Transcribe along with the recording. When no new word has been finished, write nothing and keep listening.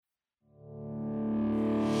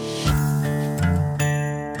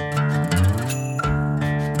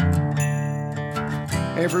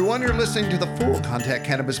Hey everyone, you're listening to the Full Contact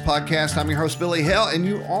Cannabis Podcast. I'm your host, Billy Hell, and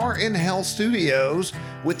you are in Hell Studios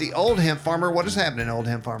with the Old Hemp Farmer. What is happening, Old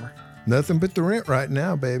Hemp Farmer? Nothing but the rent right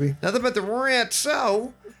now, baby. Nothing but the rent.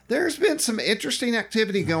 So, there's been some interesting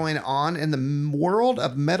activity going on in the world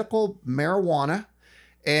of medical marijuana,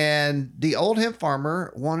 and the Old Hemp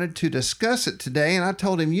Farmer wanted to discuss it today, and I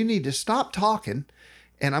told him, you need to stop talking,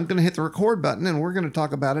 and I'm going to hit the record button, and we're going to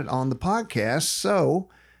talk about it on the podcast. So,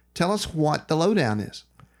 tell us what the lowdown is.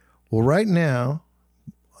 Well, right now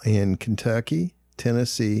in Kentucky,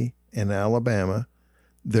 Tennessee, and Alabama,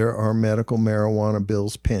 there are medical marijuana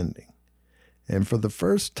bills pending. And for the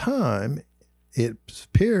first time, it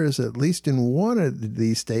appears, at least in one of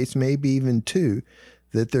these states, maybe even two,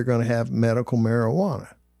 that they're going to have medical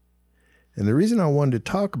marijuana. And the reason I wanted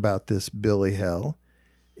to talk about this, Billy Hell,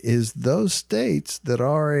 is those states that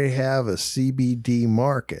already have a CBD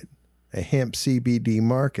market, a hemp CBD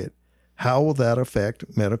market, how will that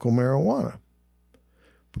affect medical marijuana?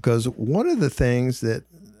 Because one of the things that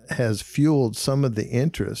has fueled some of the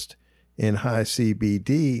interest in high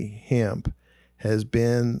CBD hemp has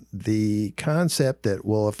been the concept that,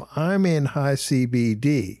 well, if I'm in high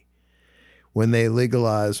CBD, when they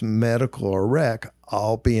legalize medical or rec,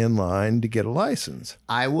 I'll be in line to get a license.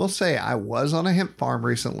 I will say I was on a hemp farm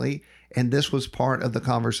recently, and this was part of the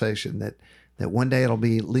conversation that one day it'll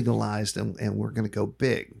be legalized and we're going to go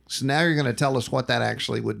big. So now you're going to tell us what that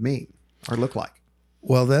actually would mean or look like.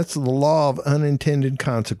 Well, that's the law of unintended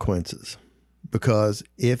consequences. Because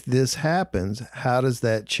if this happens, how does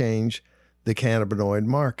that change the cannabinoid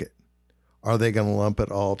market? Are they going to lump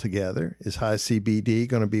it all together? Is high CBD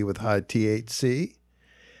going to be with high THC?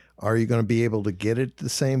 Are you going to be able to get it at the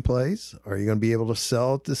same place? Are you going to be able to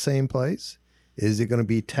sell it the same place? Is it going to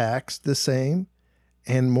be taxed the same?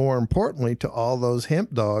 And more importantly, to all those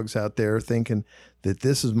hemp dogs out there thinking that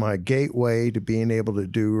this is my gateway to being able to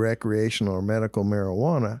do recreational or medical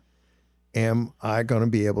marijuana, am I going to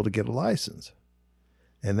be able to get a license?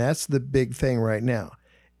 And that's the big thing right now.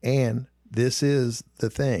 And this is the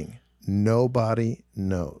thing. Nobody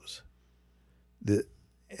knows.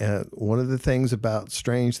 One of the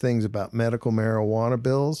strange things about medical marijuana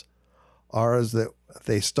bills is that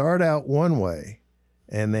they start out one way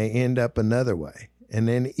and they end up another way. And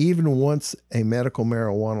then even once a medical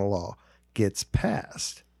marijuana law gets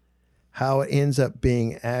passed, how it ends up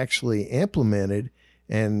being actually implemented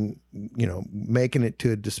and, making it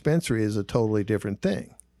to a dispensary is a totally different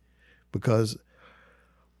thing. Because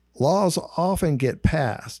laws often get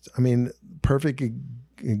passed. I mean, perfect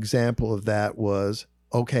example of that was,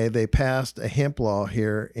 okay, they passed a hemp law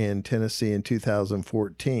here in Tennessee in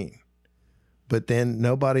 2014, but then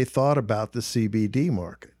nobody thought about the CBD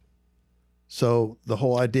market. So the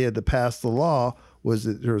whole idea to pass the law was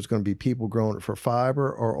that there was going to be people growing it for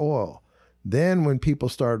fiber or oil. Then when people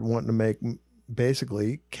started wanting to make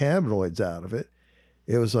basically cannabinoids out of it,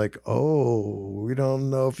 it was like, oh, we don't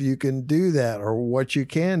know if you can do that or what you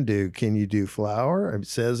can do. Can you do flower? It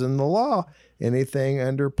says in the law, anything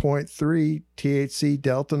under 0.3 THC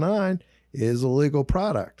Delta 9 is a legal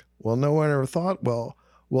product. Well, no one ever thought, well,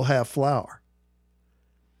 we'll have flower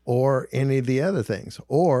or any of the other things,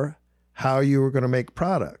 or how you were going to make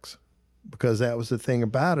products, because that was the thing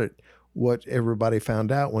about it. What everybody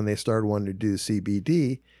found out when they started wanting to do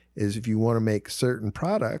CBD is if you want to make certain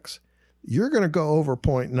products, you're going to go over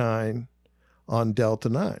 0.9 on Delta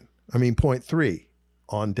 9. I mean, 0.3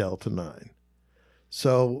 on Delta 9.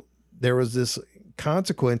 So there was this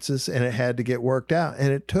consequences and it had to get worked out. And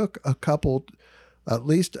it took at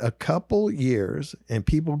least a couple years and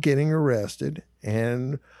people getting arrested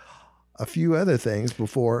and a few other things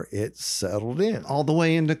before it settled in. All the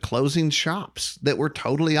way into closing shops that were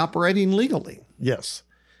totally operating legally. Yes.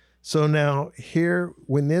 So now here,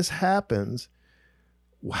 when this happens,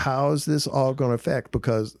 how is this all going to affect?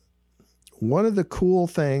 Because one of the cool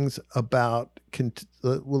things about,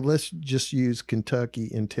 let's just use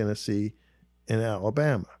Kentucky and Tennessee and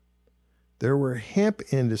Alabama. There were hemp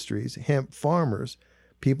industries, hemp farmers,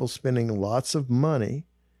 people spending lots of money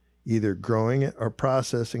either growing it or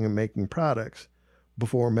processing and making products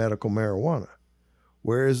before medical marijuana.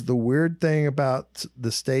 Whereas the weird thing about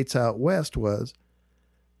the states out west was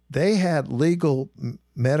they had legal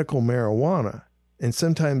medical marijuana and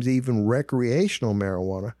sometimes even recreational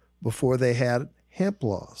marijuana before they had hemp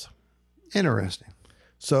laws. Interesting.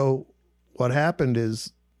 So what happened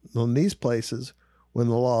is in these places, when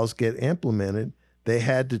the laws get implemented, they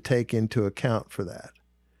had to take into account for that.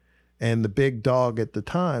 And the big dog at the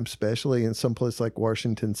time, especially in some place like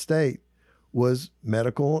Washington State, was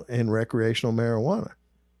medical and recreational marijuana.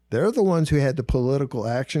 They're the ones who had the political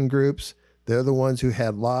action groups They're the ones who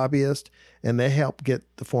had lobbyists, and they helped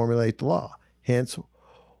formulate the law. Hence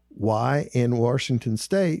why in Washington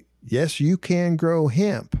state, yes, you can grow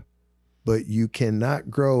hemp, but you cannot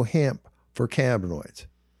grow hemp for cannabinoids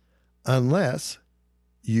unless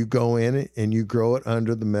you go in it and you grow it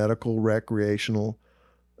under the medical recreational,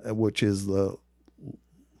 which is the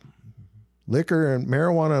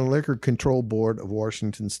Marijuana and Liquor Control Board of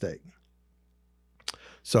Washington State.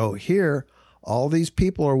 So here, all these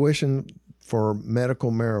people are wishing for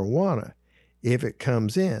medical marijuana. If it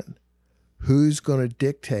comes in, who's going to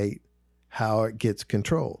dictate how it gets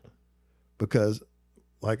controlled? Because,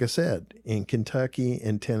 like I said, in Kentucky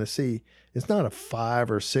and Tennessee, it's not a $5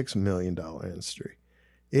 or $6 million industry.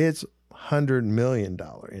 It's $100 million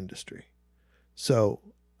industry. So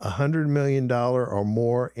 $100 million or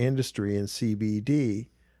more industry in CBD,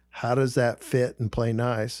 how does that fit and play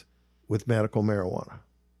nice with medical marijuana?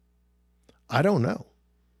 I don't know.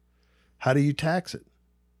 How do you tax it?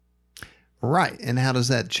 Right. And how does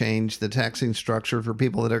that change the taxing structure for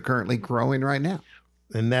people that are currently growing right now?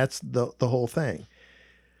 And that's the whole thing.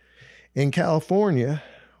 In California,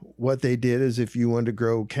 what they did is if you wanted to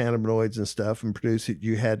grow cannabinoids and stuff and produce it,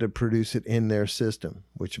 you had to produce it in their system,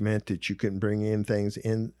 which meant that you couldn't bring in things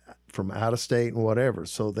in from out of state and whatever.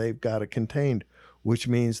 So they've got it contained, which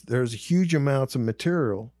means there's huge amounts of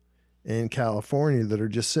material in California that are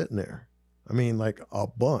just sitting there. I mean, like a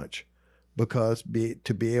bunch, because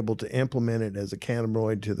to be able to implement it as a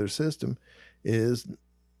cannabinoid to their system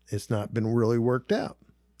it's not been really worked out,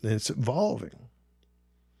 and it's evolving.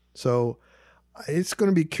 So it's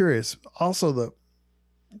going to be curious. Also,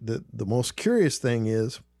 the most curious thing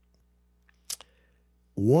is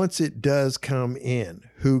once it does come in,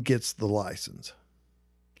 who gets the license?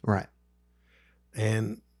 Right.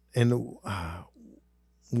 And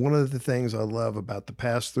one of the things I love about the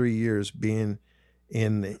past 3 years being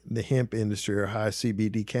in the hemp industry or high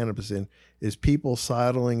CBD cannabis is people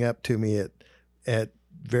sidling up to me at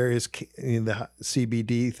various the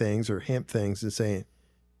CBD things or hemp things and saying,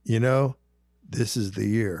 this is the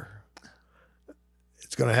year.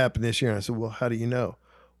 It's going to happen this year. And I said, well, how do you know?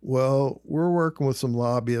 Well, we're working with some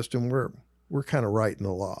lobbyists and we're kind of writing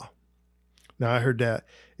the law. Now, I heard that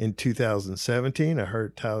in 2017. I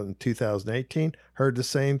heard it in 2018. Heard the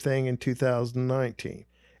same thing in 2019.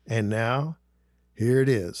 And now, here it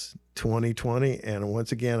is, 2020. And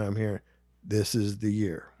once again, I'm hearing this is the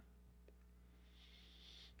year.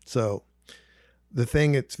 So the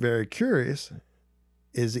thing that's very curious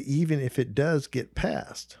is even if it does get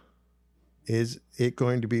passed, is it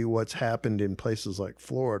going to be what's happened in places like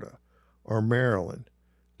Florida or Maryland,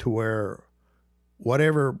 to where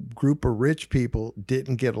whatever group of rich people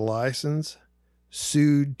didn't get a license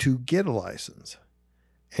sued to get a license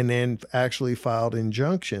and then actually filed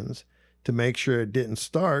injunctions to make sure it didn't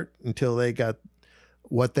start until they got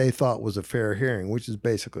what they thought was a fair hearing, which is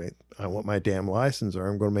basically, I want my damn license or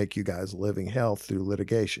I'm going to make you guys a living hell through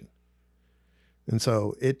litigation. And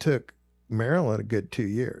so it took Maryland a good 2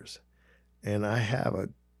 years. And I have a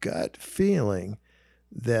gut feeling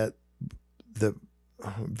that the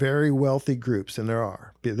very wealthy groups, and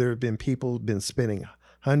there have been people who've been spending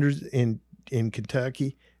hundreds in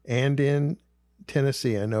Kentucky and in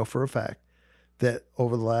Tennessee, I know for a fact, that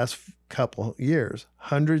over the last couple years,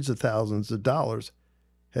 hundreds of thousands of dollars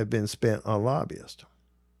have been spent on lobbyists.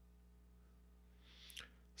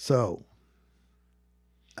 So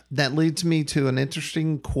that leads me to an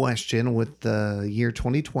interesting question with the year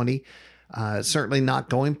 2020. Certainly not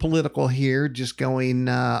going political here, just going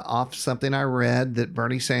off something I read that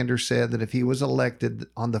Bernie Sanders said that if he was elected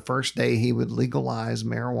on the first day, he would legalize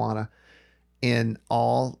marijuana in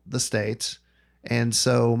all the states. And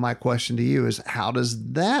so my question to you is, how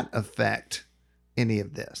does that affect any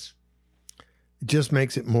of this? It just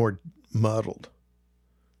makes it more muddled.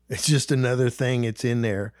 It's just another thing it's in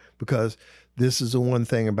there, because this is the one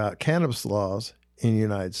thing about cannabis laws in the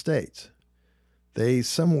United States. They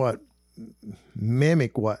somewhat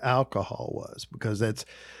mimic what alcohol was, because that's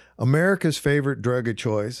America's favorite drug of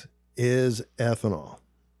choice is ethanol.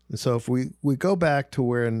 And so if we go back to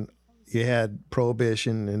when you had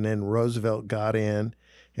Prohibition and then Roosevelt got in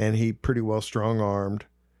and he pretty well strong-armed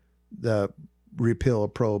the repeal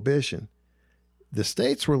of Prohibition, the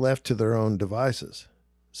states were left to their own devices.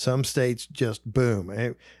 Some states just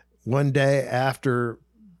boom. One day after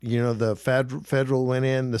the federal went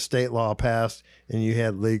in, the state law passed, and you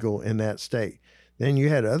had legal in that state. Then you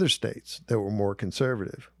had other states that were more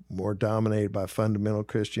conservative, more dominated by fundamental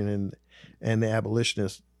Christian and the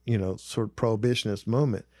abolitionist, sort of prohibitionist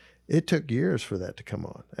movement. It took years for that to come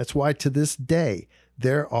on. That's why to this day,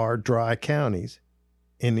 there are dry counties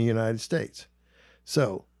in the United States.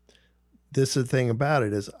 So this is the thing about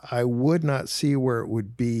it is I would not see where it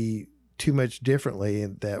would be too much differently,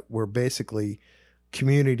 in that we're basically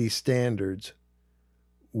community standards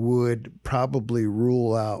would probably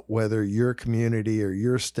rule out whether your community or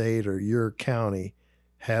your state or your county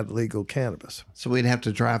had legal cannabis. So we'd have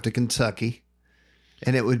to drive to Kentucky,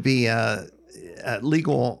 and it would be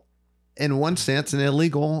legal in one sense and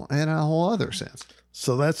illegal in a whole other sense.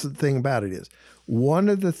 So that's the thing about it is one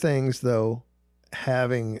of the things, though,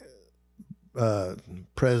 having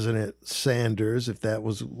President Sanders, if that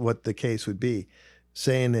was what the case would be,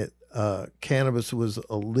 saying that cannabis was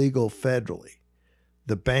illegal federally,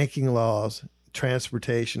 the banking laws,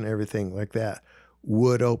 transportation, everything like that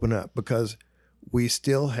would open up, because we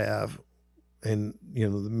still have, in the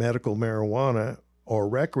medical marijuana or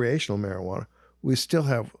recreational marijuana, we still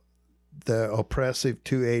have the oppressive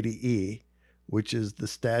 280E, which is the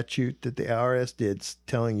statute that the IRS did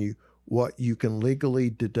telling you what you can legally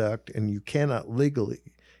deduct and you cannot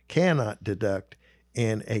deduct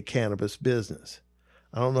in a cannabis business.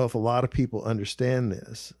 I don't know if a lot of people understand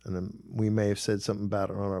this, and we may have said something about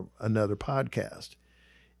it on another podcast.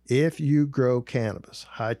 If you grow cannabis,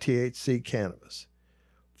 high THC cannabis,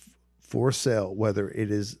 for sale, whether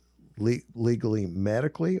it is legally,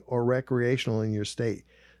 medically, or recreational in your state,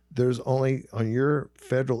 there's only on your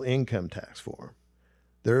federal income tax form,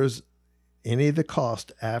 there's any of the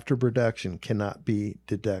cost after production cannot be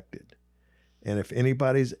deducted. And if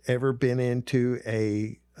anybody's ever been into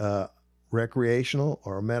a recreational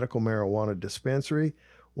or a medical marijuana dispensary,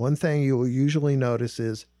 one thing you will usually notice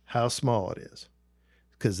is how small it is,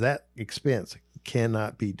 because that expense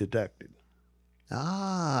cannot be deducted.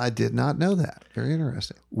 I did not know that. Very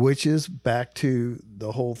interesting. Which is back to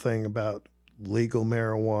the whole thing about legal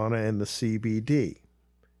marijuana and the CBD.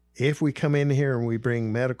 If we come in here and we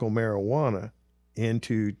bring medical marijuana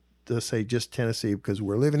into, let's say, just Tennessee, because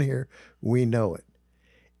we're living here, we know it.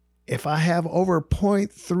 If I have over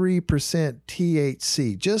 0.3%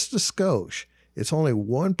 THC, just a skosh, it's only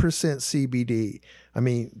 1% CBD. I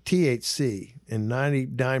mean, THC and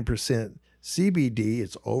 99% CBD,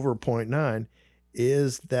 it's over 0.9.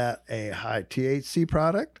 Is that a high THC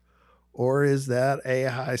product or is that a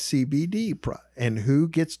high CBD product? And who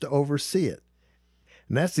gets to oversee it?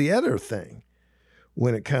 And that's the other thing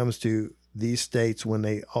when it comes to these states, when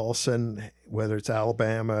they all of a sudden, whether it's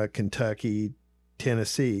Alabama, Kentucky,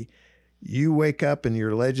 Tennessee, you wake up and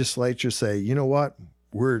your legislature say, you know what,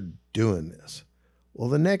 we're doing this. Well,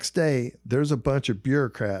 the next day, there's a bunch of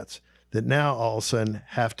bureaucrats that now all of a sudden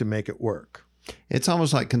have to make it work. It's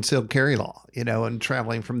almost like concealed carry law, and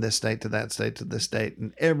traveling from this state to that state to this state.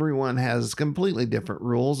 And everyone has completely different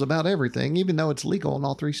rules about everything, even though it's legal in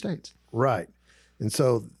all three states. Right. And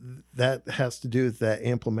so that has to do with that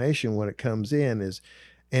implementation when it comes in is,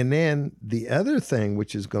 and then the other thing,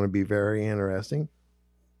 which is going to be very interesting,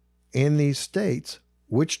 in these states,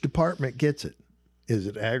 which department gets it? Is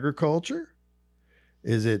it agriculture?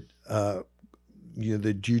 Is it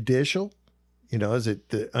the judicial? Is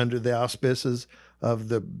it under the auspices of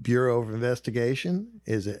the Bureau of Investigation?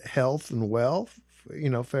 Is it health and wealth?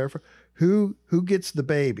 Who gets the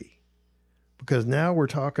baby? Because now we're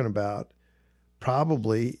talking about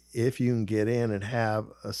probably if you can get in and have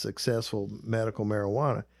a successful medical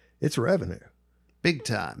marijuana, it's revenue. Big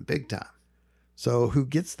time, big time. So who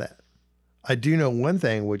gets that? I do know one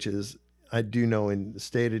thing, which is I do know in the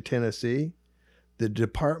state of Tennessee, the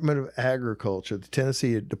Department of Agriculture, the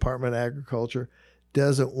Tennessee Department of Agriculture,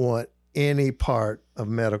 doesn't want any part of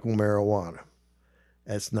medical marijuana.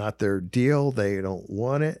 That's not their deal. They don't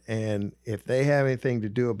want it. And if they have anything to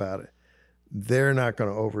do about it, they're not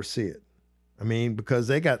going to oversee it. I mean, because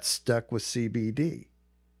they got stuck with CBD.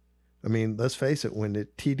 I mean, let's face it, when the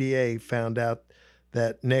TDA found out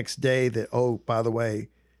that next day that, oh, by the way,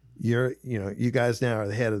 you guys now are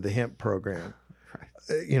the head of the hemp program.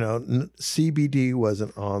 CBD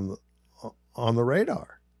wasn't on the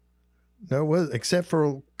radar. No, it was, except for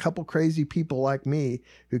a couple crazy people like me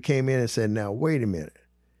who came in and said, now, wait a minute.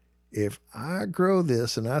 If I grow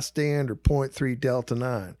this and I stay under 0.3 Delta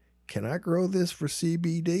 9, can I grow this for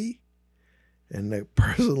CBD? And the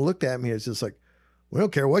person looked at me and it's just like, we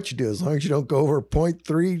don't care what you do as long as you don't go over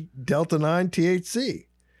 0.3 Delta 9 THC.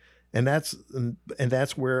 And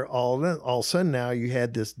that's where all of a sudden now you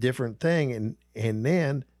had this different thing, and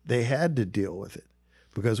then they had to deal with it,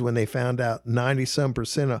 because when they found out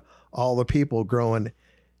 90% of all the people growing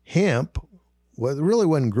hemp, well, it really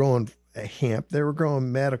wasn't growing hemp, they were growing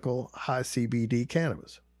medical high CBD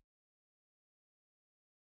cannabis.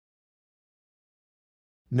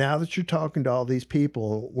 Now that you're talking to all these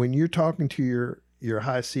people, when you're talking to your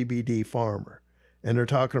high CBD farmer and they're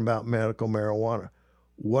talking about medical marijuana,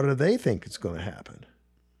 what do they think is going to happen?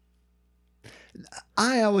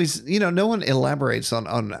 I always, no one elaborates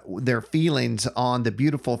on their feelings on the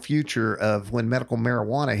beautiful future of when medical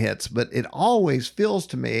marijuana hits, but it always feels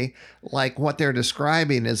to me like what they're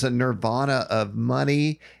describing is a nirvana of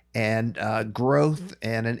money and growth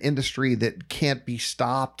and an industry that can't be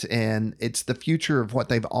stopped. And it's the future of what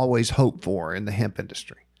they've always hoped for in the hemp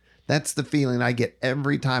industry. That's the feeling I get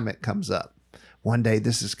every time it comes up. One day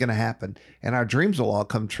this is going to happen and our dreams will all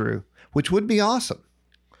come true, which would be awesome.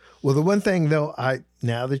 Well, the one thing though,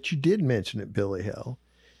 now that you did mention it, Billy Hill,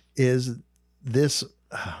 is this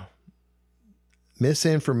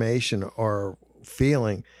misinformation or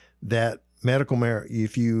feeling that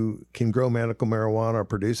if you can grow medical marijuana or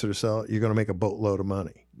produce it or sell it, you're going to make a boatload of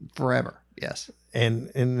money forever. Yes. And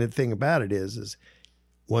the thing about it is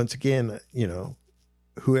once again,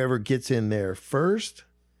 whoever gets in there first,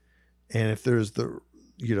 and if there's the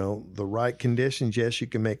right conditions, yes, you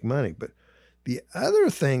can make money. But the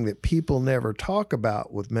other thing that people never talk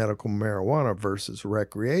about with medical marijuana versus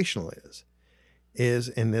recreational is,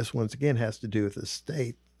 and this once again has to do with the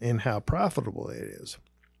state and how profitable it is.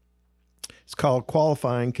 It's called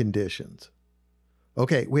qualifying conditions.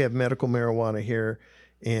 Okay, we have medical marijuana here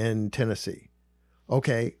in Tennessee.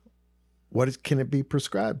 Okay, can it be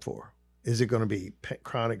prescribed for? Is it going to be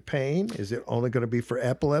chronic pain? Is it only going to be for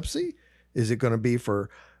epilepsy? Is it going to be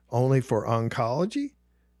only for oncology?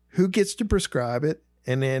 Who gets to prescribe it?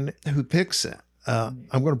 And then who picks it? I'm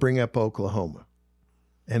going to bring up Oklahoma.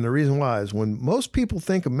 And the reason why is when most people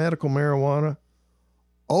think of medical marijuana,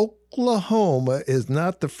 Oklahoma is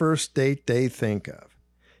not the first state they think of.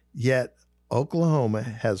 Yet Oklahoma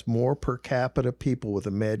has more per capita people with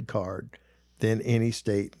a med card than any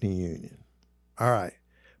state in the union. All right.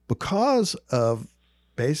 Because of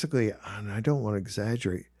basically, and I don't want to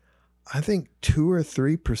exaggerate, I think 2 or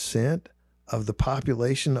 3% of the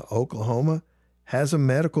population of Oklahoma has a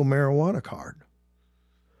medical marijuana card.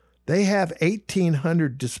 They have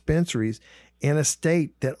 1,800 dispensaries in a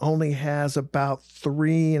state that only has about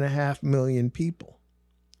 3.5 million people.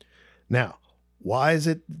 Now, why is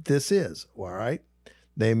it this is? All right.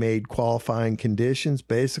 They made qualifying conditions,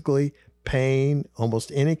 basically pain,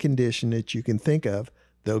 almost any condition that you can think of,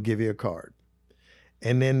 they'll give you a card.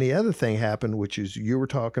 And then the other thing happened, which is you were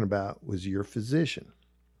talking about, was your physician.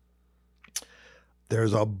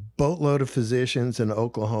 There's a boatload of physicians in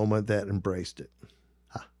Oklahoma that embraced it.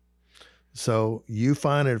 So you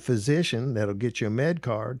find a physician that'll get you a med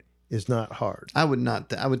card is not hard. I would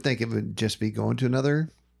not. I would think it would just be going to another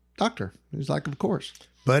doctor. It's like, of course.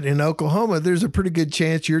 But in Oklahoma, there's a pretty good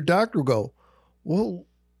chance your doctor will go, well,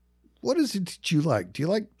 what is it that you like? Do you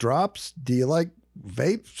like drops? Do you like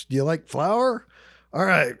vapes? Do you like flour? All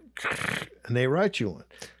right. And they write you one.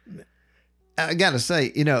 I got to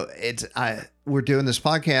say, we're doing this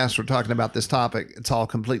podcast. We're talking about this topic. It's all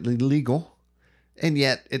completely legal, and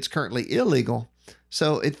yet it's currently illegal.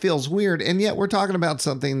 So it feels weird. And yet we're talking about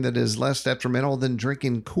something that is less detrimental than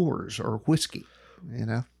drinking Coors or whiskey,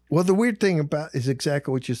 Well, the weird thing about is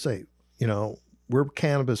exactly what you say. We're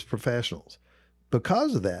cannabis professionals.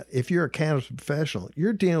 Because of that, if you're a cannabis professional,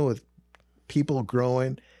 you're dealing with people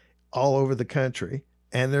growing all over the country,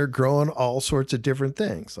 and they're growing all sorts of different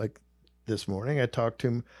things. Like this morning, I talked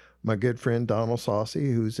to my good friend Donald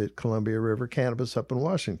Saucy, who's at Columbia River Cannabis up in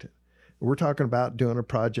Washington. We're talking about doing a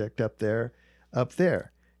project up there.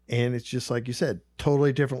 And it's just like you said,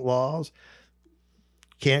 totally different laws.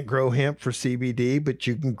 Can't grow hemp for CBD, but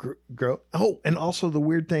you can grow. Oh, and also the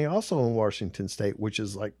weird thing also in Washington State, which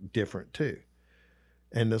is like different too.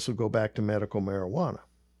 And this will go back to medical marijuana.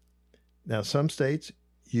 Now, some states,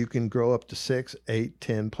 you can grow up to 6, 8,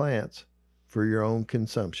 10 plants for your own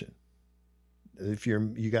consumption. If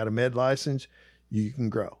you got a med license, you can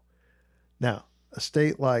grow. Now, a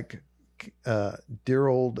state like dear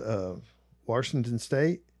old Washington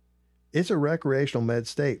State, it's a recreational med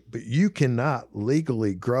state, but you cannot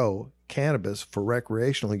legally grow cannabis for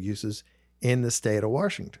recreational uses in the state of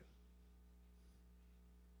Washington.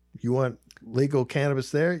 If you want legal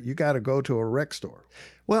cannabis there, you got to go to a rec store.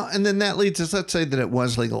 Well, and then that leads us, let's say that it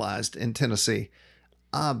was legalized in Tennessee.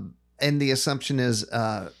 And the assumption is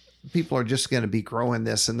people are just going to be growing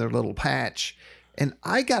this in their little patch. And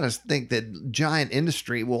I got to think that giant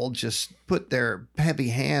industry will just put their heavy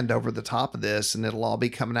hand over the top of this, and it'll all be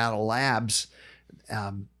coming out of labs.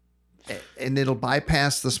 And it'll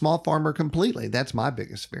bypass the small farmer completely. That's my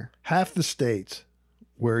biggest fear. Half the states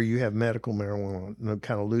where you have medical marijuana, and I'm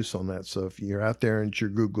kind of loose on that. So if you're out there and it's your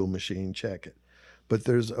Google machine, check it. But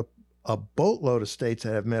there's a boatload of states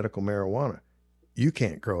that have medical marijuana. You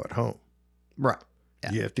can't grow at home. Right.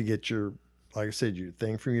 Yeah. You have to get your like I said, your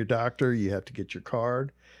thing from your doctor, you have to get your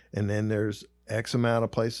card, and then there's X amount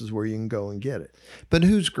of places where you can go and get it. But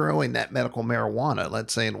who's growing that medical marijuana?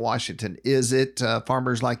 Let's say in Washington, is it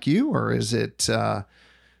farmers like you, or is it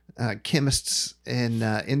chemists in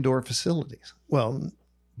indoor facilities? Well,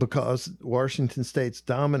 because Washington State's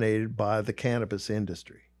dominated by the cannabis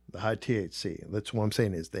industry, the high THC. That's what I'm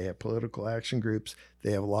saying is they have political action groups,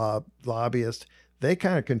 they have lobbyists. They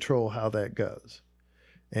kind of control how that goes.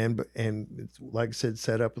 And it's, like I said,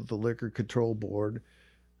 set up with the Liquor Control Board,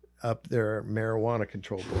 up their Marijuana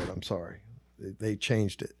Control Board. I'm sorry. They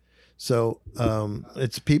changed it. So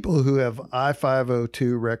it's people who have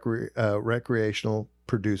I-502 recreational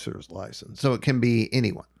producer's license. So it can be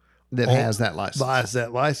anyone that has that license. Has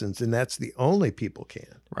that license, and that's the only people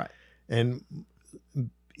can. Right. And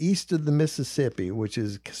east of the Mississippi, which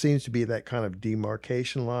seems to be that kind of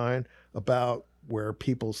demarcation line about where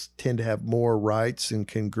people tend to have more rights and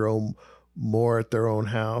can grow more at their own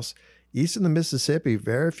house. East of the Mississippi,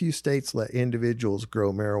 very few states let individuals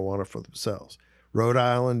grow marijuana for themselves. Rhode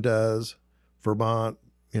Island does, Vermont,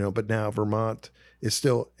 but now Vermont is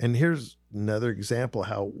still, and here's another example of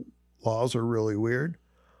how laws are really weird.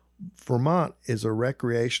 Vermont is a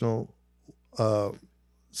recreational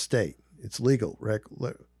state. It's legal,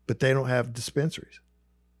 but they don't have dispensaries.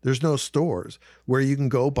 There's no stores where you can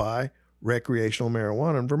go buy recreational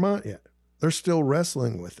marijuana in Vermont yet. They're still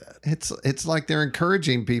wrestling with that. It's like they're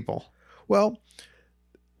encouraging people. Well,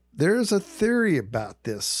 there's a theory about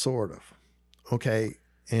this, sort of. Okay.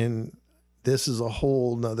 And this is a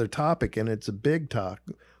whole nother topic, and it's a big talk,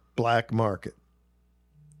 black market.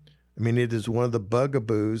 I mean, it is one of the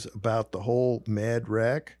bugaboos about the whole med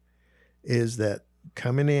rec is that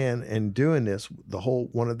coming in and doing this,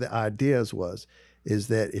 one of the ideas is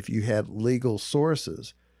that if you had legal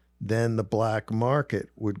sources, then the black market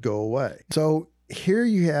would go away. So here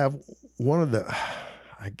you have one of the,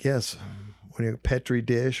 I guess, Petri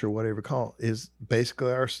dish or whatever you call it, is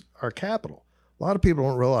basically our capital. A lot of people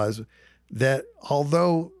don't realize that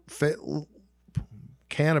although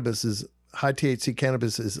high THC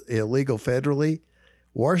cannabis is illegal federally,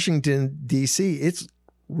 Washington, D.C., it's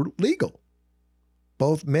legal,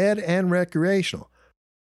 both med and recreational,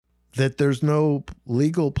 that there's no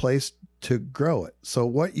legal place to grow it. So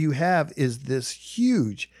what you have is this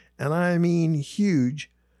huge, and I mean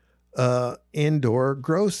huge, indoor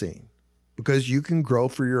grow scene, because you can grow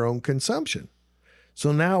for your own consumption.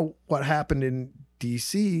 So now what happened in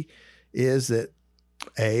DC is that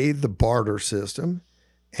A, the barter system,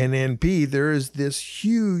 and then B, there is this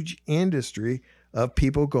huge industry of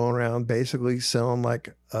people going around basically selling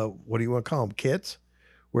like, what do you want to call them, kits,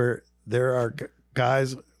 where there are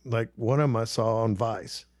guys, like one of them I saw on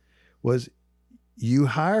Vice, was you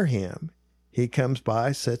hire him, he comes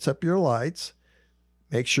by, sets up your lights,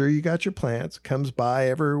 make sure you got your plants, comes by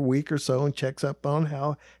every week or so and checks up on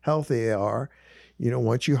how healthy they are.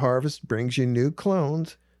 Once you harvest, brings you new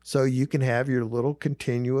clones so you can have your little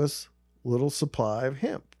continuous little supply of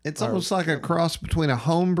hemp. It's almost like a cross between a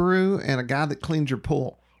home brew and a guy that cleans your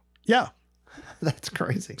pool. Yeah. That's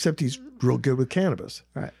crazy. Except he's real good with cannabis.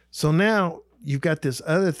 Right. So now you've got this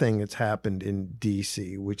other thing that's happened in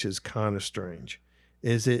DC, which is kind of strange,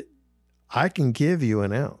 is that I can give you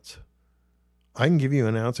an ounce. I can give you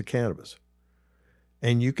an ounce of cannabis,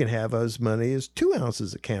 and you can have as many as 2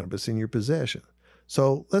 ounces of cannabis in your possession.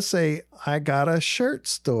 So let's say I got a shirt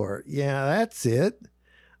store. Yeah, that's it.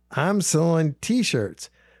 I'm selling T-shirts,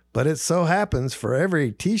 but it so happens for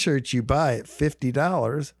every T-shirt you buy at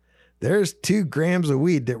 $50, there's 2 grams of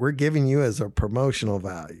weed that we're giving you as a promotional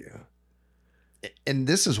value. And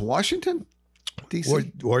this is Washington,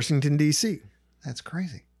 D.C.? Washington, D.C. That's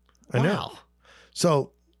crazy. I know.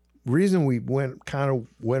 So reason we went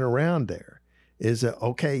around there is that,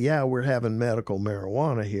 okay, yeah, we're having medical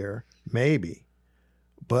marijuana here, maybe.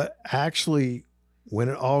 But actually, when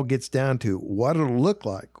it all gets down to what it'll look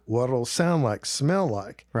like, what it'll sound like, smell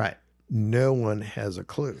like, right, no one has a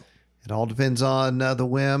clue. It all depends on the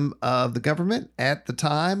whim of the government at the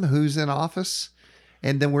time, who's in office.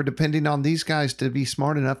 And then we're depending on these guys to be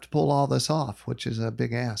smart enough to pull all this off, which is a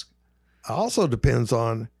big ask. Also depends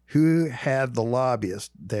on who had the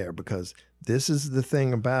lobbyist there, because this is the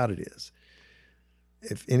thing about it is,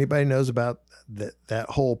 if anybody knows about that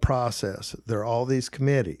whole process, there are all these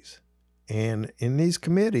committees. And in these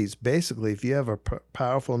committees, basically, if you have a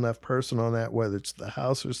powerful enough person on that, whether it's the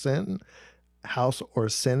House or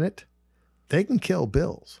Senate, they can kill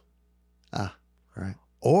bills. Right.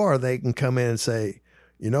 Or they can come in and say,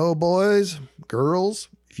 boys, girls,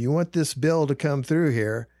 if you want this bill to come through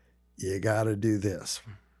here, you got to do this.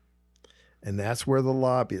 And that's where the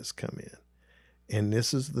lobbyists come in. and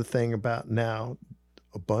this is the thing about now,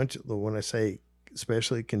 when I say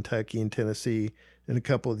especially Kentucky and Tennessee and a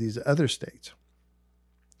couple of these other states,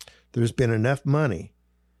 there's been enough money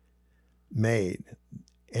made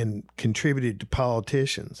and contributed to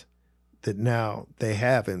politicians that now they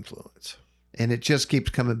have influence. And it just keeps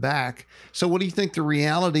coming back. So what do you think the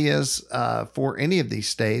reality is for any of these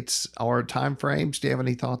states or time frames? Do you have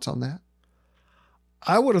any thoughts on that?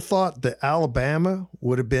 I would have thought that Alabama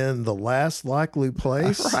would have been the last likely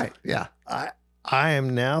place. Right, yeah. I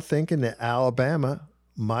am now thinking that Alabama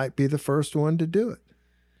might be the first one to do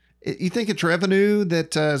it. You think it's revenue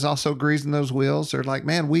that is also greasing those wheels? They're like,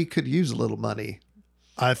 man, we could use a little money.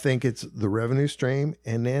 I think it's the revenue stream.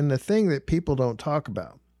 And then the thing that people don't talk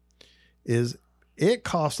about is it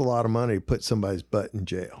costs a lot of money to put somebody's butt in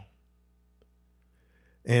jail.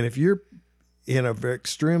 And if you're in a very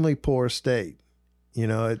extremely poor state, you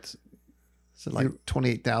know, it's like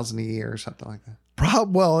 $28,000 a year or something like that.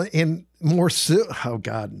 Well, in more, oh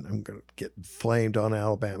God, I'm going to get flamed on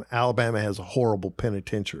Alabama. Alabama has a horrible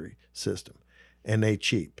penitentiary system and they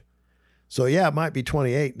cheap. So yeah, it might be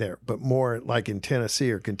 28 there, but more like in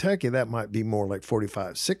Tennessee or Kentucky, that might be more like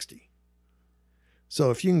 45, 60.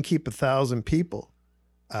 So if you can keep 1,000 people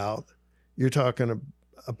out, you're talking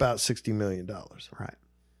about $60 million. Right.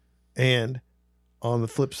 And on the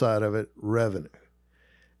flip side of it, revenue.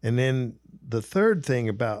 And then the third thing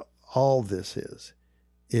about all this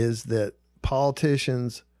is that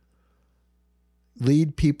politicians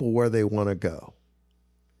lead people where they want to go.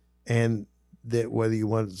 And that whether you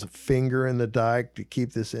want a finger in the dike to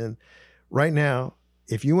keep this in, right now,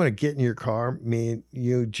 if you want to get in your car, me,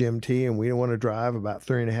 you, Jim T, and we don't want to drive about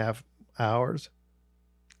 3.5 hours,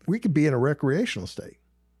 we could be in a recreational state.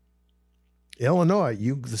 Illinois,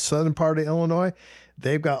 the southern part of Illinois,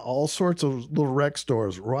 they've got all sorts of little rec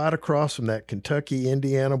stores right across from that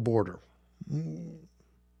Kentucky-Indiana border.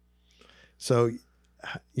 So,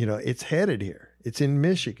 you know, it's headed here. It's in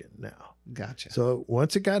Michigan now. Gotcha. So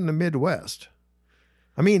once it got in the Midwest,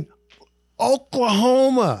 I mean,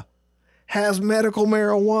 Oklahoma has medical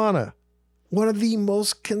marijuana, one of the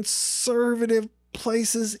most conservative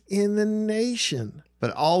places in the nation.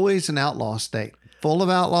 But always an outlaw state, full of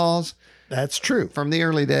outlaws. That's true. From the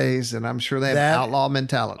early days, and I'm sure they have outlaw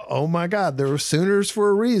mentality. Oh my God, there were Sooners for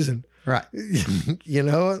a reason. Right. You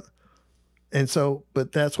know? And so,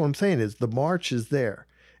 but that's what I'm saying is the march is there.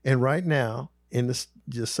 And right now, in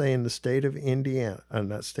the state of Indiana,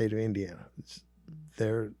 not state of Indiana,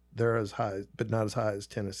 they're as high, but not as high as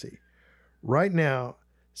Tennessee. Right now,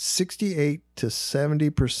 68 to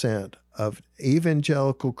 70% of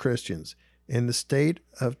evangelical Christians in the state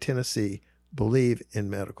of Tennessee believe in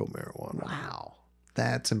medical marijuana. Wow.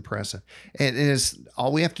 That's impressive. And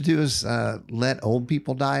all we have to do is let old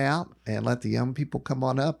people die out and let the young people come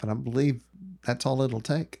on up. And I believe that's all it'll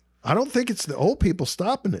take. I don't think it's the old people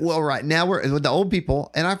stopping it. Well, right now we're with the old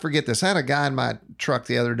people. And I forget this. I had a guy in my truck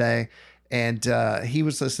the other day and he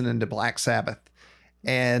was listening to Black Sabbath.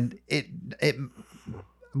 And I'm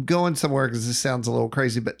going somewhere because this sounds a little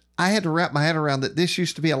crazy, but I had to wrap my head around that this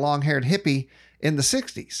used to be a long-haired hippie in the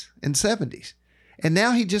 60s and 70s. And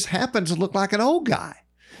now he just happens to look like an old guy.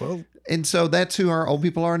 Well, and so that's who our old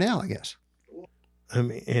people are now, I guess. I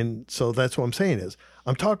mean, and so that's what I'm saying is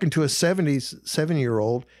I'm talking to a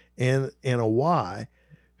 77-year-old in a Y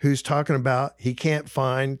who's talking about he can't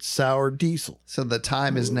find sour diesel. So the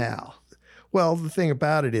time is now. Well, the thing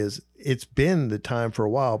about it is it's been the time for a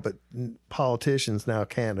while, but politicians now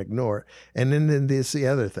can't ignore it. And then there's the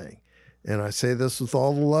other thing. And I say this with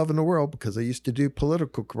all the love in the world because I used to do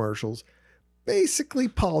political commercials. Basically,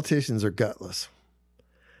 politicians are gutless.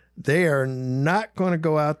 They are not going to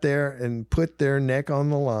go out there and put their neck on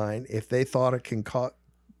the line if they thought it can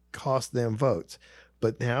cost them votes.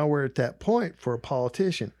 But now we're at that point for a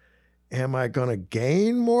politician. Am I going to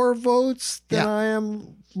gain more votes than I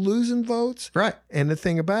am losing votes? Right. And the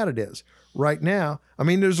thing about it is, right now, I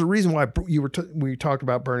mean, there's a reason why we talked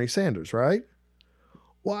about Bernie Sanders, right?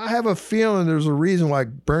 Well, I have a feeling there's a reason why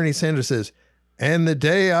Bernie Sanders says, and the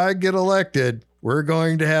day I get elected, we're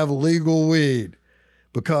going to have legal weed.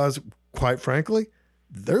 Because, quite frankly,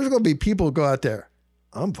 there's going to be people who go out there,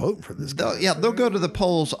 I'm voting for this guy. They'll go to the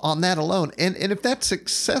polls on that alone. And if that's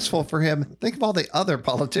successful for him, think of all the other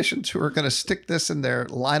politicians who are going to stick this in their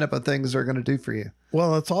lineup of things they're going to do for you.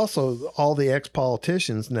 Well, it's also all the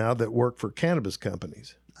ex-politicians now that work for cannabis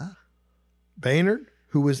companies. Boehner,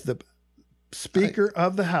 who was the Speaker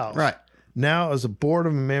of the House, right, now is a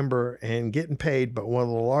board member and getting paid by one of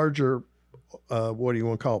the larger, what do you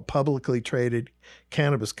want to call it, publicly traded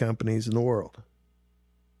cannabis companies in the world.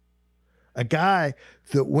 A guy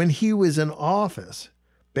that when he was in office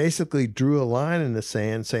basically drew a line in the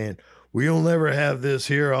sand saying, we'll never have this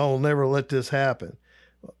here. I'll never let this happen.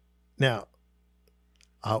 Now,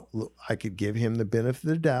 I could give him the benefit of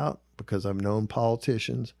the doubt because I've known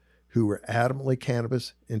politicians who were adamantly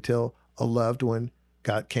cannabis until a loved one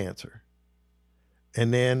got cancer.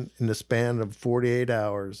 And then in the span of 48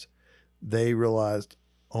 hours, they realized,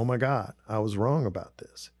 oh my God, I was wrong about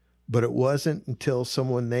this. But it wasn't until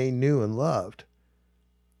someone they knew and loved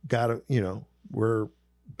were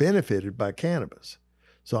benefited by cannabis.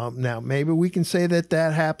 So now maybe we can say that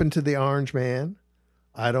happened to the orange man.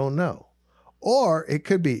 I don't know. Or it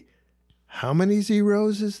could be, how many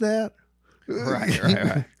zeros is that?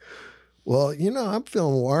 Right. Well, I'm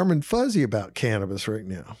feeling warm and fuzzy about cannabis right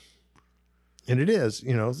now. And it is,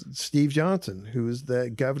 Steve Johnson, who is the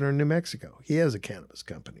governor of New Mexico. He has a cannabis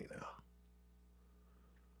company now.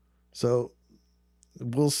 So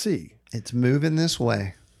we'll see. It's moving this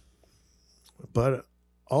way. But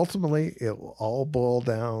ultimately, it will all boil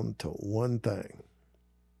down to one thing: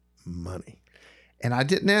 money. And I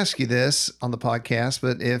didn't ask you this on the podcast,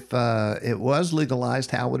 but if it was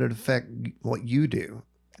legalized, how would it affect what you do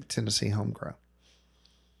at Tennessee Homegrown?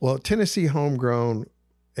 Well, Tennessee Homegrown,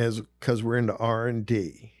 because we're into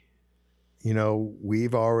R&D,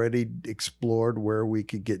 we've already explored where we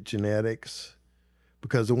could get genetics.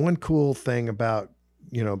 Because the one cool thing about,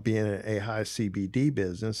 being a high CBD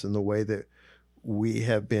business and the way that we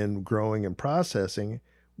have been growing and processing,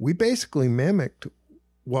 we basically mimicked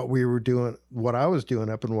what I was doing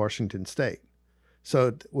up in Washington State.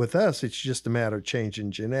 So with us, it's just a matter of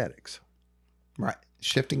changing genetics. Right.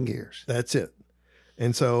 Shifting gears. That's it.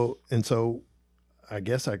 And so I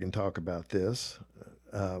guess I can talk about this.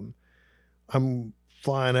 I'm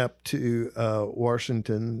flying up to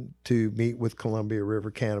Washington to meet with Columbia River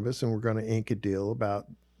Cannabis, and we're going to ink a deal about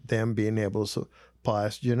them being able to supply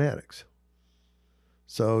us genetics.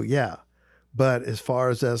 So, yeah. But as far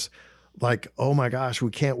as us, like, oh my gosh,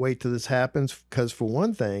 we can't wait till this happens. Because for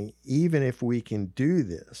one thing, even if we can do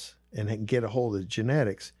this and get a hold of the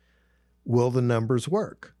genetics, will the numbers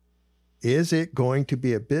work? Is it going to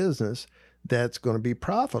be a business that's going to be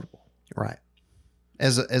profitable? Right.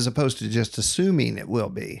 As opposed to just assuming it will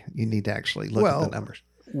be, you need to actually look at the numbers.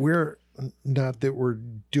 We're not that we're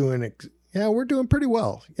doing it. Yeah, we're doing pretty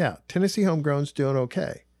well. Yeah, Tennessee Homegrown's doing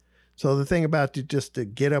okay. So the thing about just to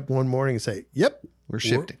get up one morning and say, "Yep, we're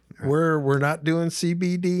shifting. We're not doing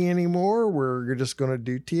CBD anymore. We're just going to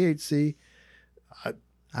do THC."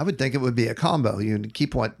 I would think it would be a combo. You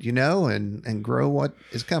keep what you know and grow what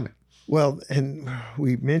is coming. Well, and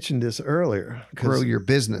we mentioned this earlier. Grow your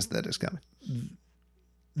business that is coming.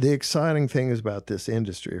 The exciting thing is about this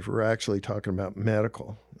industry, if we're actually talking about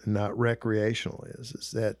medical and not recreational,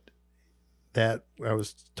 is that I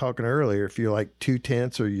was talking earlier, if you're like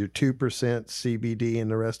 2/10 or you're 2% CBD and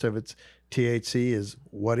the rest of it's THC, is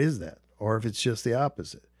what is that? Or if it's just the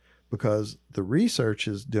opposite. Because the research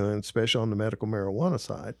is doing, especially on the medical marijuana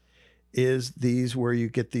side, is these where you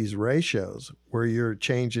get these ratios where you're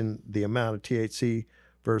changing the amount of THC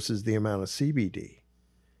versus the amount of CBD.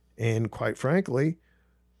 And quite frankly,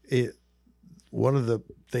 one of the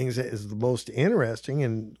things that is the most interesting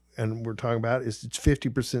and we're talking about is it's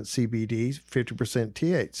 50% CBD, 50%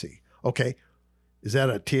 THC. Okay, is that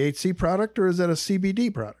a THC product or is that a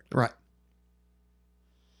CBD product? Right.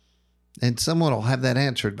 And someone will have that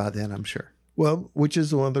answered by then, I'm sure. Well, which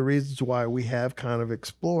is one of the reasons why we have kind of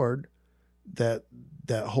explored that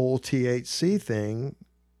whole THC thing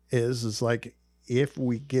is like, if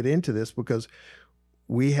we get into this, because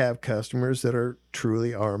we have customers that are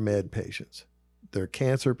truly our med patients. They're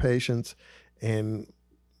cancer patients, and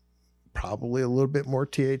probably a little bit more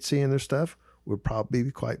THC in their stuff would probably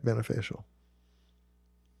be quite beneficial.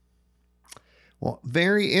 Well,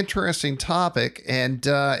 very interesting topic. And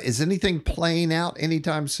is anything playing out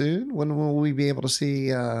anytime soon? When will we be able to see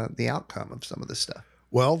the outcome of some of this stuff?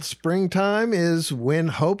 Well, springtime is when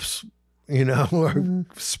hopes,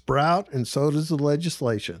 sprout, and so does the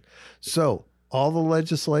legislation. So all the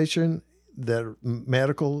legislation that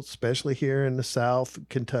medical, especially here in the South,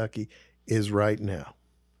 Kentucky, is right now.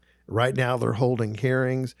 Right now, they're holding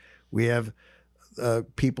hearings. We have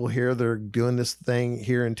people here that are doing this thing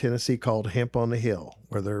here in Tennessee called Hemp on the Hill,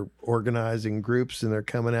 where they're organizing groups and they're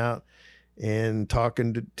coming out and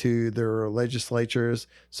talking to their legislatures.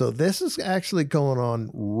 So this is actually going on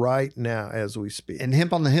right now as we speak. And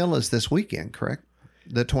Hemp on the Hill is this weekend, correct?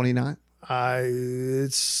 The 29th?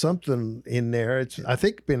 It's something in there. It's, I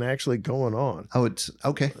think, been actually going on. Oh, it's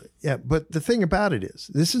okay. Yeah. But the thing about it is,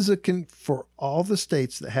 this is for all the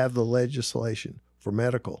states that have the legislation for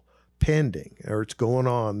medical pending, or it's going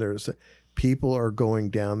on. People are going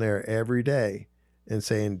down there every day and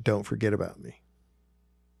saying, don't forget about me.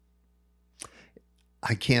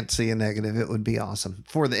 I can't see a negative. It would be awesome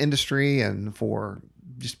for the industry and for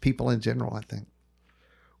just people in general, I think.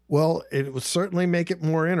 Well, it would certainly make it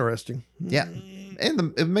more interesting. Yeah.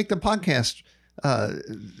 And it would make the podcast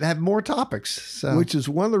have more topics. So. Which is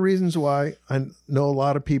one of the reasons why I know a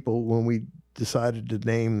lot of people, when we decided to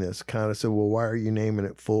name this, kind of said, well, why are you naming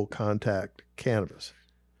it Full Contact Cannabis?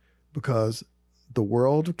 Because the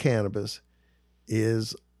world of cannabis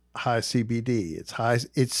is high CBD, it's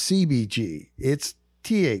CBG, it's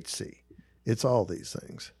THC, it's all these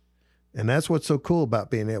things. And that's what's so cool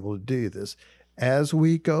about being able to do this. As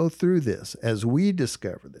we go through this, as we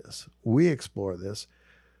discover this, we explore this,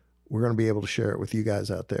 we're going to be able to share it with you guys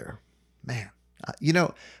out there. Man,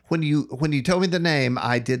 when you told me the name,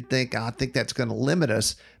 I think that's going to limit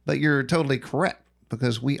us, but you're totally correct,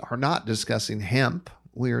 because we are not discussing hemp.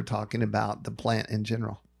 We are talking about the plant in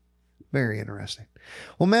general. Very interesting.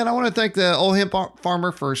 Well, man, I want to thank the Old Hemp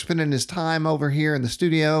Farmer for spending his time over here in the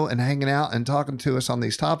studio and hanging out and talking to us on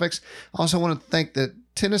these topics. I also want to thank the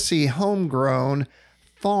Tennessee Homegrown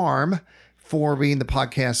Farm for being the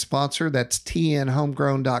podcast sponsor. That's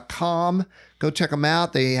tnhomegrown.com. Go check them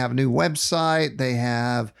out. They have a new website. They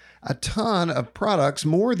have a ton of products,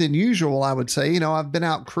 more than usual, I would say. I've been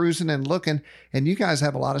out cruising and looking, and you guys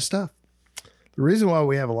have a lot of stuff. The reason why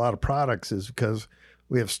we have a lot of products is because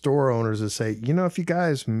we have store owners that say, if you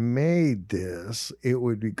guys made this, it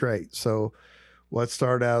would be great. So what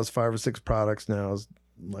started out as 5 or 6 products now is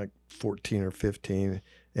like 14 or 15.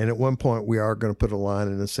 And at one point, we are going to put a line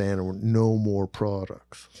in the sand and no more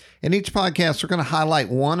products. In each podcast, we're going to highlight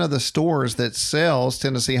one of the stores that sells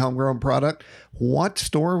Tennessee Homegrown product. What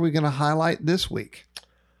store are we going to highlight this week?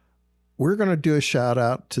 We're going to do a shout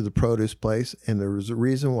out to the Produce Place, and there was a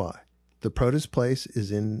reason why. The Produce Place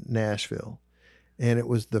is in Nashville, and it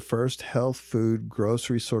was the first health food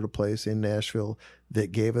grocery sort of place in Nashville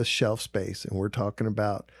that gave us shelf space. And we're talking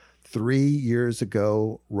about 3 years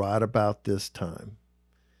ago, right about this time.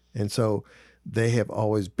 And so they have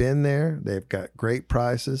always been there. They've got great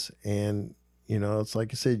prices. And, it's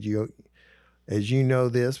like I said, as you know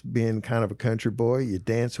this, being kind of a country boy, you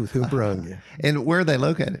dance with who brung you. And where are they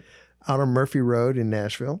located? Out on Murphy Road in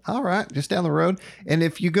Nashville. All right, just down the road. And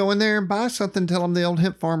if you go in there and buy something, tell them the Old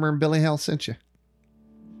Hemp Farmer and Billy Hale sent you.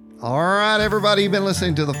 All right, everybody, you've been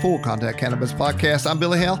listening to the Full Contact Cannabis Podcast. I'm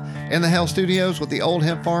Billy Hale in the Hale Studios with the Old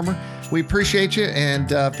Hemp Farmer. We appreciate you, and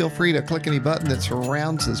feel free to click any button that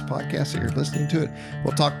surrounds this podcast that you're listening to it.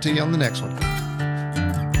 We'll talk to you on the next one.